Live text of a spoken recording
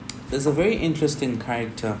There's a very interesting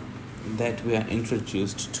character that we are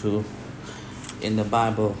introduced to in the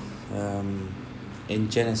Bible, in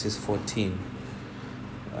Genesis 14.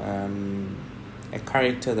 A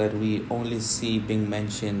character that we only see being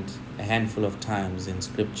mentioned a handful of times in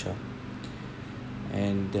Scripture.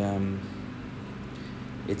 And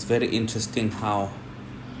it's very interesting how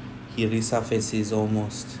he resurfaces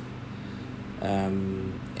almost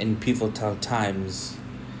in pivotal times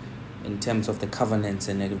in terms of the covenants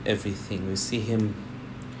and everything. We see him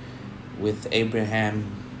with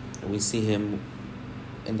Abraham, we see him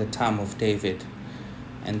in the time of David,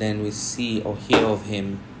 and then we see or hear of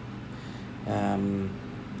him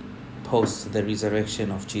post the resurrection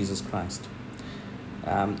of Jesus Christ.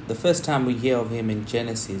 The first time we hear of him in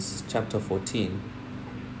Genesis chapter 14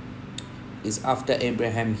 is after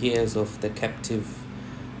Abraham hears of the captive,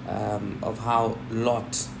 of how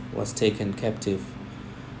Lot was taken captive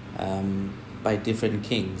by different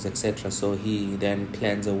kings, etc. So he then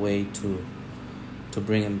plans a way to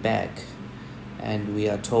bring him back, and we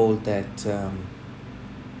are told that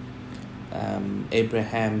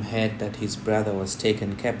Abraham heard that his brother was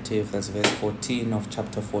taken captive. That's verse 14 of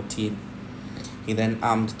chapter 14. He then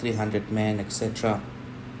armed 300 men, etc.,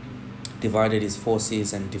 divided his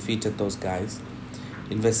forces and defeated those guys.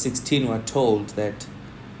 In verse 16 we are told that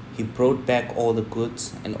he brought back all the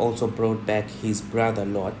goods and also brought back his brother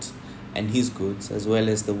Lot and his goods, as well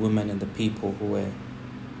as the women and the people who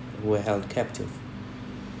were held captive.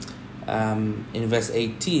 In verse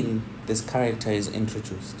 18, this character is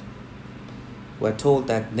introduced. We're told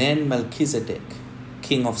that then Melchizedek,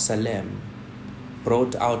 king of Salem,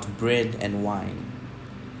 brought out bread and wine.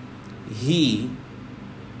 He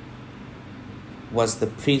was the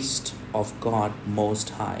priest of God Most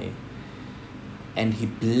High, and he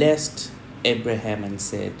blessed Abraham and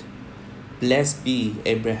said, "Blessed be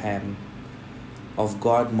Abraham of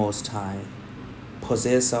God Most High,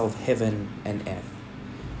 possessor of heaven and earth,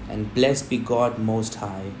 and blessed be God Most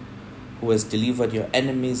High, who has delivered your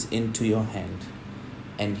enemies into your hand."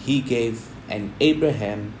 And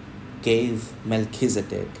Abraham gave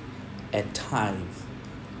Melchizedek a tithe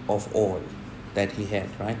of all that he had,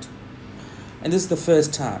 right? And this is the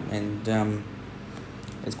first time, and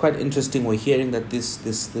it's quite interesting. We're hearing that this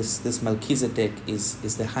Melchizedek is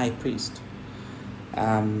the high priest,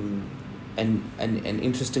 and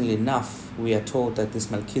interestingly enough, we are told that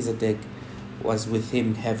this Melchizedek was with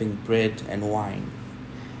him having bread and wine,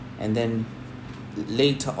 and then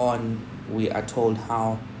later on we are told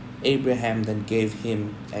how Abraham then gave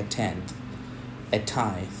him a tenth, a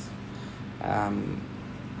tithe,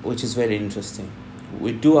 which is very interesting.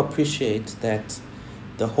 We do appreciate that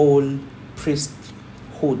the whole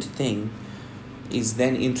priesthood thing is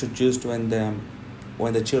then introduced when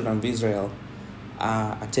the children of Israel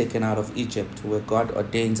are taken out of Egypt, where God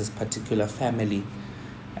ordains this particular family,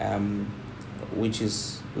 which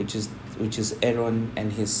is Aaron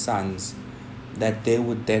and his sons, that they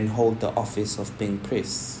would then hold the office of being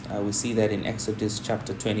priests. We see that in Exodus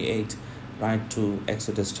chapter 28 right to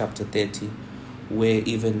Exodus chapter 30, where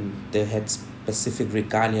even they had specific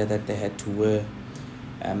regalia that they had to wear.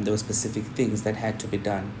 There were specific things that had to be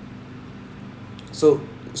done. So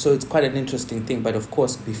it's quite an interesting thing. But of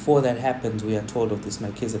course, before that happens, we are told of this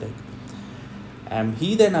Melchizedek.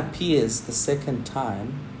 He then appears the second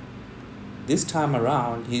time. This time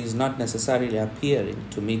around, he is not necessarily appearing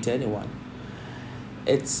to meet anyone.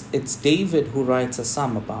 It's David who writes a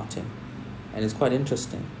psalm about him, and it's quite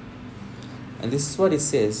interesting. And this is what it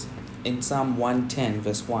says in Psalm 110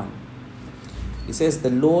 verse 1. It says, "The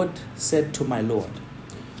Lord said to my Lord."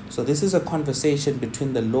 So this is a conversation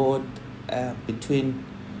between the Lord, between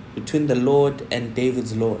the Lord and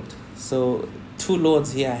David's Lord. So two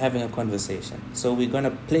lords here are having a conversation. So we're going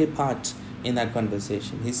to play part in that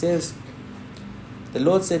conversation. He says, "The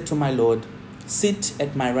Lord said to my Lord, sit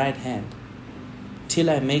at my right hand, till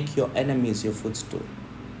I make your enemies your footstool."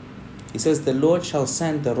 He says, "The Lord shall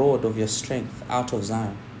send the rod of your strength out of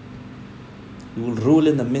Zion. You will rule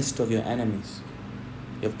in the midst of your enemies.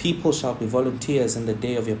 Your people shall be volunteers in the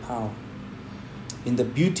day of your power. In the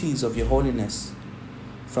beauties of your holiness,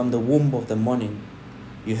 from the womb of the morning,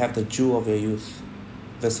 you have the dew of your youth."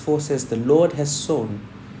 Verse 4 says, "The Lord has sown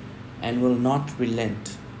and will not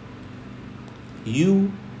relent.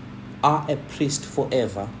 You are a priest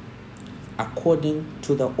forever, according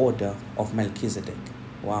to the order of Melchizedek."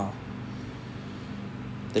 Wow.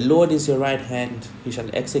 "The Lord is your right hand. He shall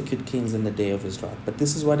execute kings in the day of his wrath." But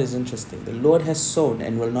this is what is interesting. The Lord has sown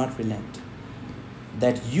and will not relent,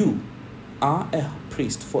 that you are a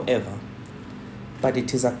priest forever, but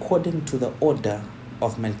it is according to the order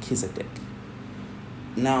of Melchizedek.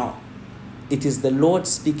 Now, It is the Lord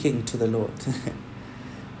speaking to the Lord.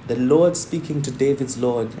 The Lord speaking to David's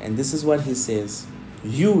Lord. And this is what he says.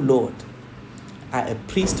 You, Lord, are a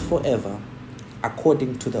priest forever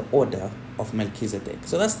according to the order of Melchizedek.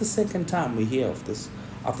 So that's the second time we hear of this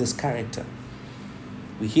character.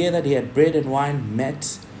 We hear that he had bread and wine,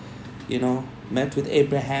 met with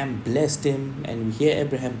Abraham, blessed him, and we hear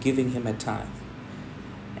Abraham giving him a tithe.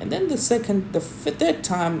 And then the third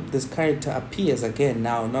time this character appears again,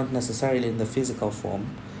 now not necessarily in the physical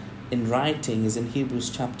form, in writing, is in Hebrews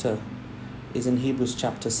chapter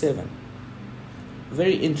 7.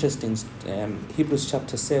 Very interesting. Hebrews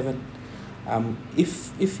chapter 7.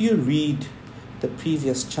 If you read the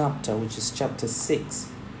previous chapter, which is chapter 6,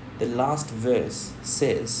 the last verse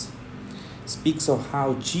speaks of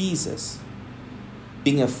how Jesus,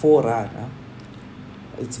 being a forerunner,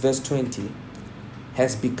 it's verse 20,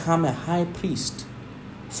 has become a high priest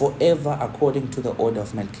forever according to the order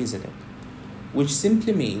of Melchizedek, which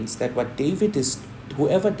simply means that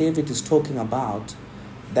whoever David is talking about,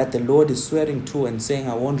 that the Lord is swearing to and saying,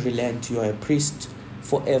 I won't relent, you are a priest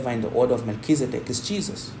forever in the order of Melchizedek, is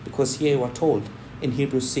Jesus, because here we're told in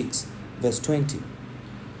Hebrews 6 verse 20.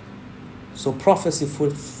 So prophecy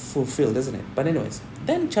fulfilled, isn't it? But anyways,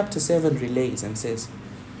 then chapter 7 relays and says,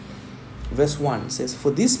 verse 1 says, for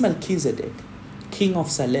this Melchizedek, king of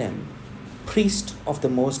Salem, priest of the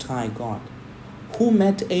Most High God, who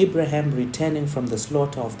met Abraham returning from the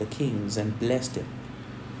slaughter of the kings and blessed him,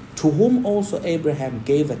 to whom also Abraham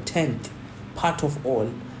gave a tenth part of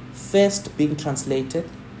all, first being translated,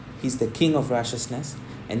 he's the king of righteousness,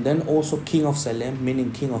 and then also king of Salem,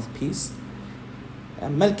 meaning king of peace.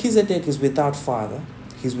 Melchizedek is without father,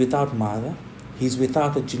 he's without mother, he's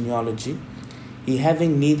without a genealogy, he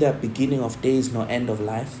having neither beginning of days nor end of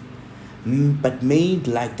life, but made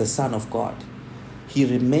like the Son of God. He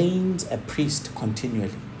remains a priest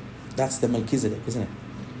continually. That's the Melchizedek, isn't it?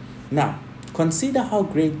 Now, consider how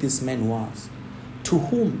great this man was, to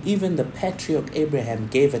whom even the patriarch Abraham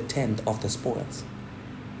gave a tenth of the spoils.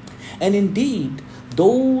 And indeed,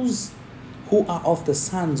 those who are of the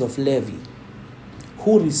sons of Levi,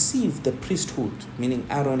 who receive the priesthood, meaning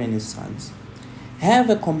Aaron and his sons,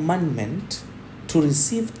 have a commandment to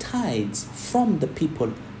receive tithes from the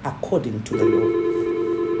people according to the law.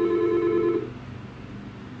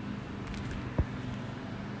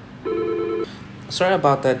 Sorry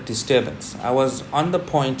about that disturbance. I was on the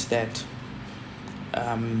point that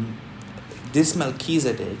this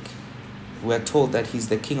Melchizedek, we're told that he's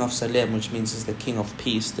the king of Salem, which means he's the king of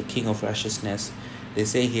peace, the king of righteousness. They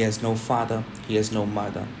say he has no father, he has no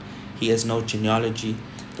mother, he has no genealogy,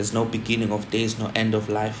 there's no beginning of days, no end of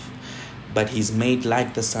life, but he's made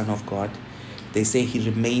like the Son of God. They say he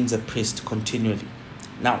remains a priest continually.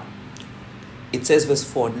 Now, it says verse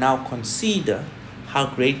 4, now consider how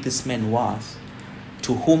great this man was,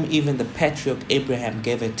 to whom even the patriarch Abraham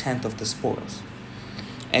gave a tenth of the spoils.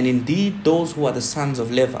 And indeed, those who are the sons of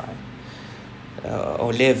Levi,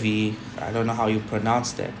 or Levi, I don't know how you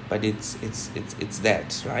pronounce that, but it's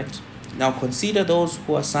that, right? Now consider those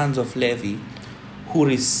who are sons of Levi, who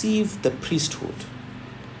receive the priesthood.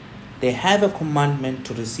 They have a commandment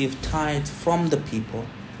to receive tithes from the people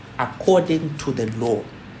according to the law.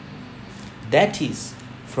 That is,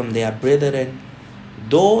 from their brethren,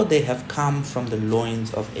 though they have come from the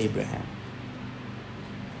loins of Abraham.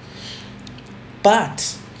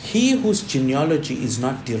 But he whose genealogy is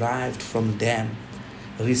not derived from them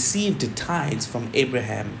received tithes from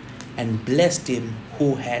Abraham and blessed him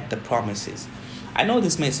who had the promises. I know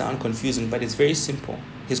this may sound confusing, but it's very simple.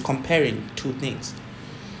 He's comparing two things.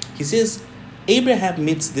 He says, Abraham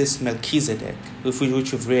meets this Melchizedek, which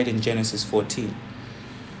we've read in Genesis 14.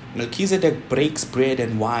 Melchizedek breaks bread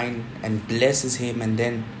and wine and blesses him, and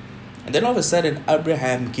then all of a sudden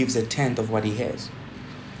Abraham gives a tenth of what he has.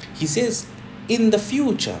 He says, in the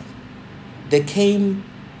future, there came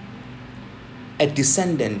a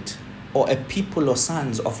descendant or a people or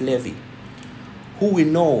sons of Levi, who we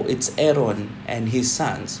know it's Aaron and his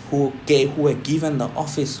sons, who were given the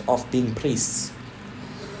office of being priests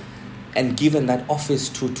and given that office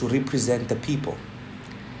to represent the people.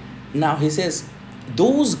 Now he says,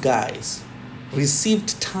 those guys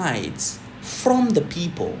received tithes from the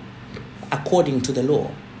people according to the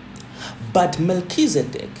law. But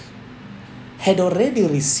Melchizedek had already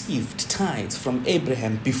received tithes from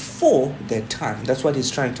Abraham before their time. That's what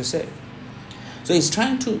he's trying to say. So he's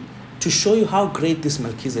trying to show you how great this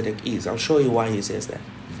Melchizedek is. I'll show you why he says that.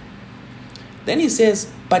 Then he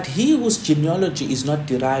says, but he whose genealogy is not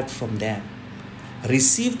derived from them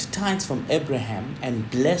received tithes from Abraham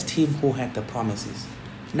and blessed him who had the promises.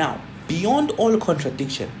 Now, beyond all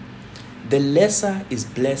contradiction, the lesser is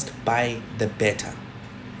blessed by the better.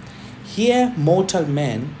 Here mortal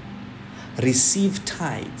men receive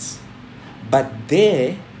tithes, but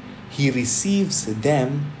there he receives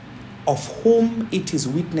them of whom it is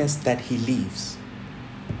witnessed that he lives.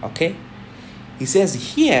 Okay? He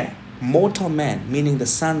says here, mortal men, meaning the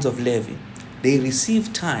sons of Levi, they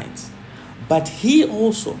receive tithes, but he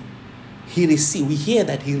also, we hear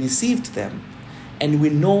that he received them, and we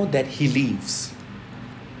know that he lives.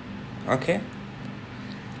 Okay?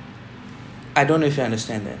 I don't know if you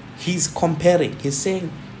understand that. He's comparing. He's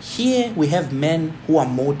saying, here we have men who are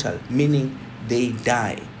mortal, meaning they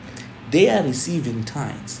die. They are receiving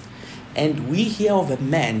tithes. And we hear of a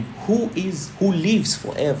man who lives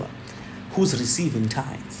forever, who's receiving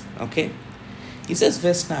tithes. Okay? He says,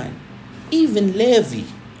 verse 9, even Levi,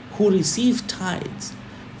 who received tithes,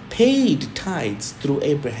 paid tithes through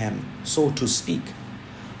Abraham, so to speak.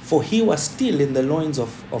 For he was still in the loins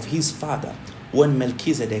of his father when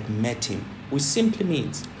Melchizedek met him. Which simply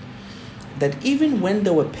means that even when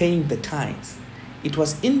they were paying the tithes, it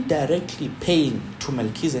was indirectly paying to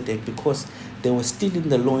Melchizedek because they were still in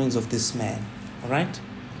the loins of this man. All right?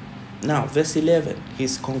 Now, verse 11,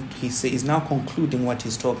 he's now concluding what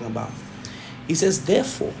he's talking about. He says,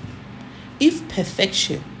 therefore, if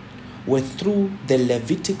perfection were through the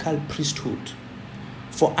Levitical priesthood,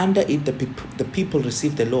 for under it the people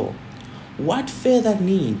received the law, what further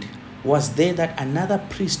need was there that another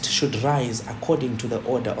priest should rise according to the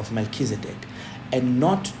order of Melchizedek, and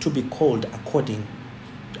not to be called according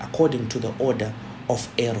to the order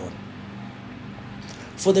of Aaron?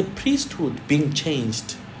 For the priesthood being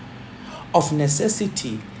changed, of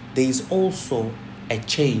necessity there is also a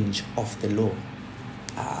change of the law.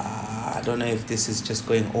 I don't know if this is just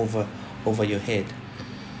going over your head.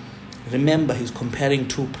 Remember, he's comparing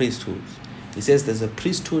two priesthoods. He says there's a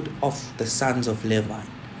priesthood of the sons of Levi,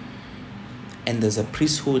 and there's a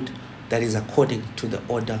priesthood that is according to the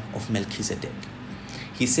order of Melchizedek.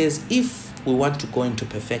 He says if we want to go into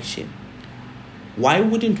perfection, why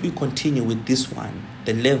wouldn't we continue with this one,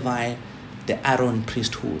 the Levi, the Aaron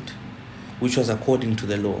priesthood, which was according to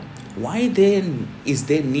the law? Why then is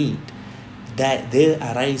there need that there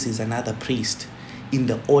arises another priest in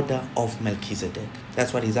the order of Melchizedek?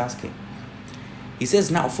 That's what he's asking. He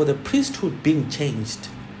says, now for the priesthood being changed,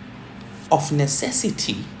 of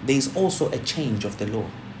necessity there is also a change of the law.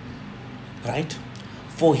 Right?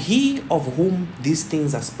 For he of whom these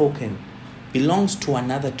things are spoken belongs to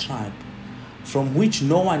another tribe, from which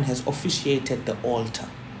no one has officiated the altar.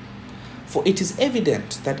 For it is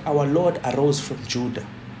evident that our Lord arose from Judah,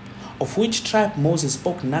 of which tribe Moses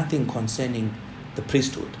spoke nothing concerning the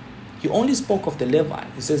priesthood. He only spoke of the Levi.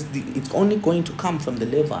 He says it's only going to come from the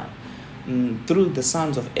Levi through the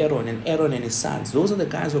sons of Aaron and his sons. Those are the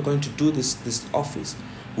guys who are going to do this office.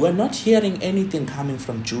 We're not hearing anything coming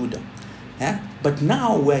from Judah. But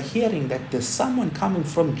now we're hearing that there's someone coming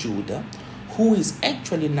from Judah who is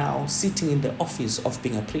actually now sitting in the office of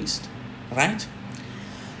being a priest. Right?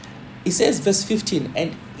 He says, verse 15,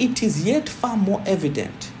 and it is yet far more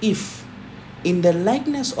evident if, in the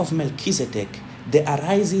likeness of Melchizedek, there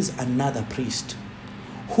arises another priest,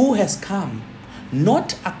 who has come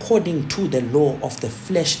not according to the law of the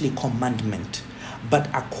fleshly commandment, but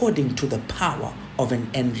according to the power of an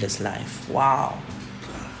endless life. Wow.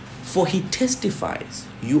 For he testifies,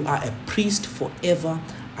 you are a priest forever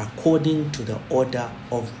according to the order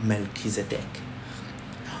of Melchizedek.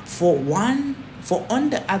 For on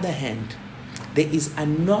the other hand, there is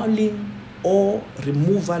annulling or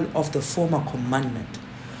removal of the former commandment.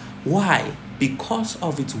 Why? Because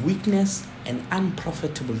of its weakness and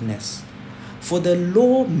unprofitableness. For the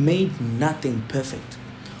law made nothing perfect.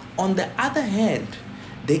 On the other hand,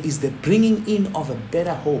 there is the bringing in of a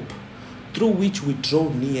better hope, through which we draw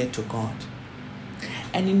near to God.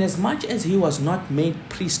 And inasmuch as he was not made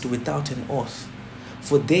priest without an oath,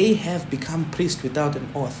 for they have become priests without an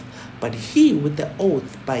oath, but he with the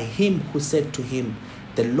oath by him who said to him,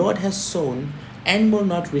 the Lord has sown and will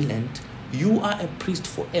not relent, you are a priest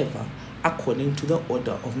forever, according to the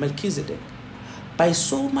order of Melchizedek. By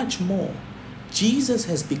so much more, Jesus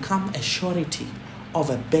has become a surety of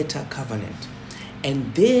a better covenant.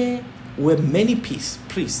 And there were many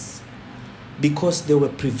priests, because they were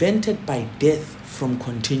prevented by death from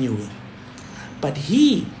continuing. But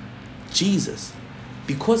he, Jesus,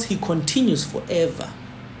 because he continues forever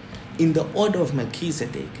in the order of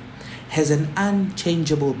Melchizedek, has an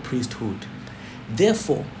unchangeable priesthood.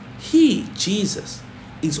 Therefore, he, Jesus,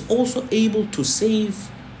 is also able to save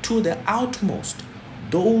to the utmost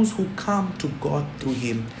those who come to God through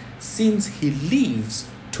him, since he lives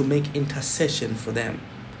to make intercession for them.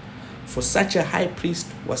 For such a high priest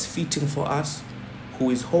was fitting for us, who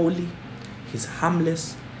is holy, he's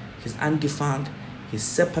harmless, he's undefiled, he's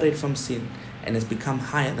separate from sin, and has become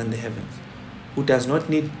higher than the heavens, who does not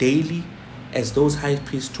need daily, as those high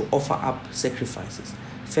priests, to offer up sacrifices,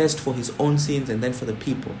 first for his own sins and then for the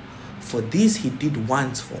people. For this he did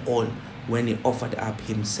once for all, when he offered up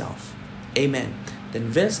himself. Amen.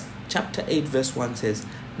 Then chapter 8 verse 1 says,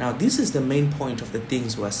 now this is the main point of the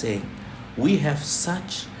things we are saying. We have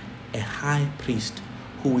such a high priest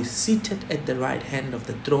who is seated at the right hand of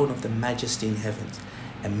the throne of the majesty in heavens,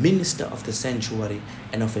 a minister of the sanctuary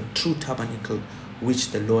and of a true tabernacle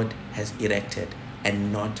which the Lord has erected,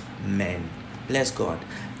 and not man. Bless God.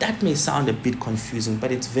 That may sound a bit confusing,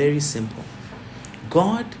 but it's very simple.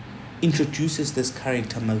 God introduces this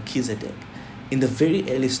character Melchizedek in the very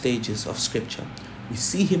early stages of Scripture. We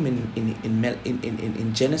see him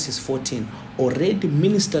in Genesis 14 already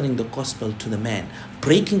ministering the gospel to the man,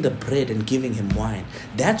 breaking the bread and giving him wine.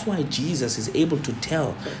 That's why Jesus is able to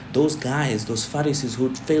tell those guys, those Pharisees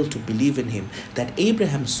who failed to believe in him, that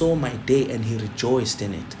Abraham saw my day and he rejoiced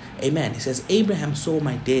in it. Amen. He says, Abraham saw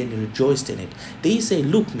my day and he rejoiced in it. They say,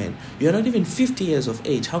 look, man, you're not even 50 years of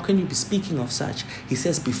age. How can you be speaking of such? He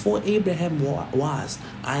says, before Abraham was,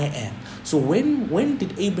 I am. So when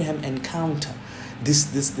did Abraham encounter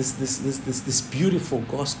this beautiful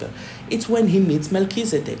gospel? It's when he meets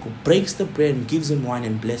Melchizedek, who breaks the bread and gives him wine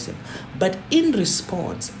and bless him. But in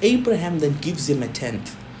response, Abraham then gives him a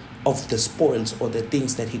tenth of the spoils or the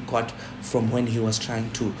things that he got from when he was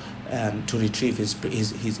trying to retrieve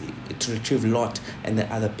to retrieve Lot and the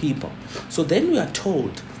other people. So then we are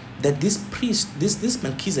told that this priest, this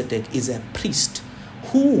Melchizedek, is a priest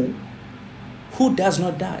who does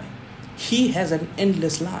not die. He has an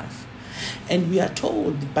endless life. And we are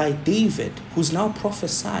told by David, who's now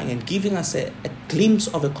prophesying and giving us a glimpse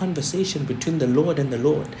of a conversation between the Lord and the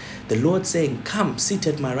Lord saying, come, sit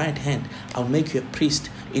at my right hand, I'll make you a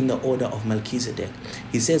priest in the order of Melchizedek.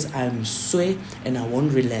 He says, I am sway and I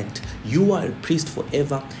won't relent. You are a priest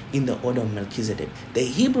forever in the order of Melchizedek. The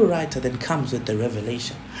Hebrew writer then comes with the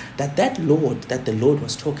revelation that Lord that the Lord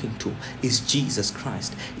was talking to is Jesus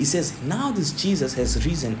Christ. He says, now this Jesus has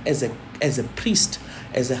risen as a priest,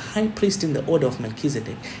 as a high priest in the order of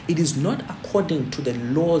Melchizedek. It is not according to the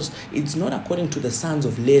laws, it's not according to the sons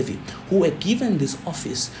of Levi, who were given this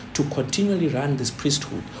office to continually run this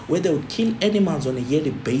priesthood, where they would kill animals on a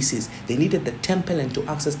yearly basis. They needed the temple and to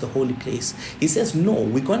access the holy place. He says, no,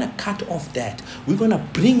 we're going to cut off that. We're going to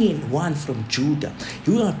bring in one from Judah.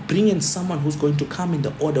 We're going to bring in someone who's going to come in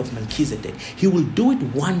the order of Melchizedek. He will do it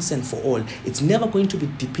once and for all. It's never going to be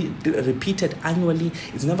repeated annually.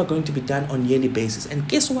 It's never going to be done on yearly basis. And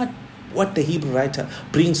guess what the Hebrew writer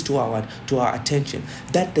brings to our attention?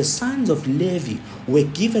 That the sons of Levi were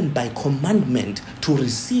given by commandment to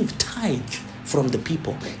receive tithe from the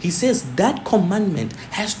people. He says that commandment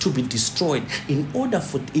has to be destroyed in order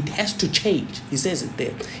for it has to change. He says it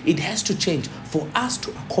there. It has to change for us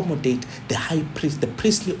to accommodate the high priest, the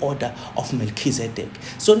priestly order of Melchizedek.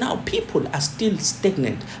 So now people are still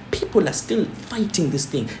stagnant. People are still fighting this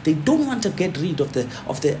thing. They don't want to get rid of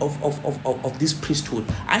this priesthood.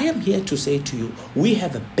 I am here to say to you, we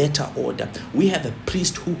have a better order. We have a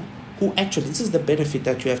priest who actually, this is the benefit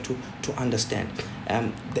that you have to understand.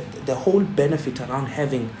 The whole benefit around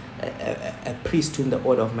having a priest in the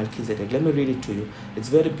order of Melchizedek. Let me read it to you. It's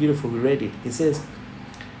very beautiful. We read it. It says,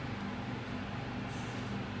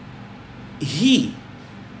 He,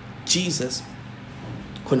 Jesus,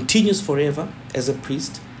 continues forever as a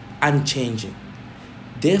priest, unchanging.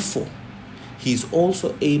 Therefore, He is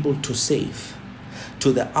also able to save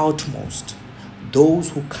to the utmost those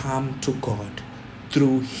who come to God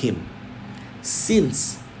through Him,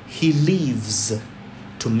 since He lives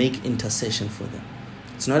to make intercession for them.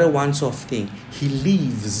 It's not a once-off thing. He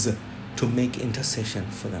lives to make intercession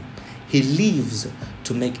for them. He lives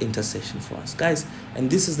to make intercession for us. Guys,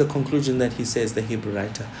 and this is the conclusion that he says, the Hebrew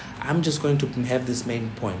writer. I'm just going to have this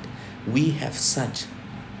main point. We have such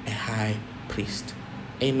a high priest.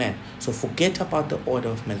 Amen. So forget about the order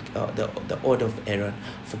of the order of Aaron.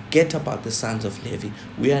 Forget about the sons of Levi.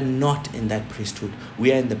 We are not in that priesthood.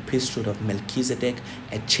 We are in the priesthood of Melchizedek,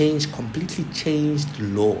 a completely changed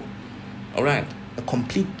law. All right, a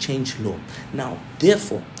complete changed law. Now,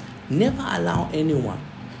 therefore, never allow anyone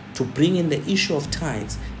to bring in the issue of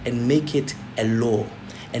tithes and make it a law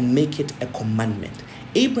and make it a commandment.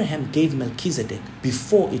 Abraham gave Melchizedek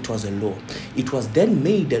before it was a law. It was then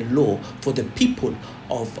made a law for the people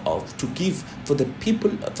for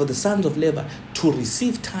the sons of Levi to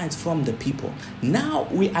receive tithes from the people. Now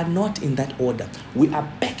we are not in that order. We are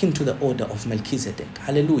back into the order of Melchizedek.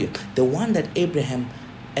 Hallelujah. The one that Abraham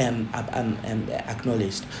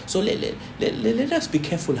acknowledged. So let us be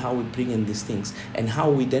careful how we bring in these things and how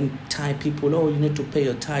we then tie people. Oh, you need to pay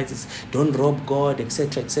your tithes, don't rob God,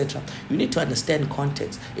 etc., etc. You need to understand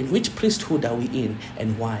context. In which priesthood are we in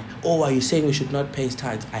and why? Oh, are you saying we should not pay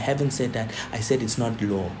tithes? I haven't said that. I said it's not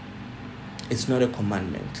law. It's not a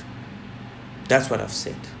commandment. That's what I've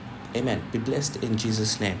said. Amen. Be blessed in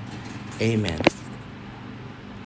Jesus' name. Amen.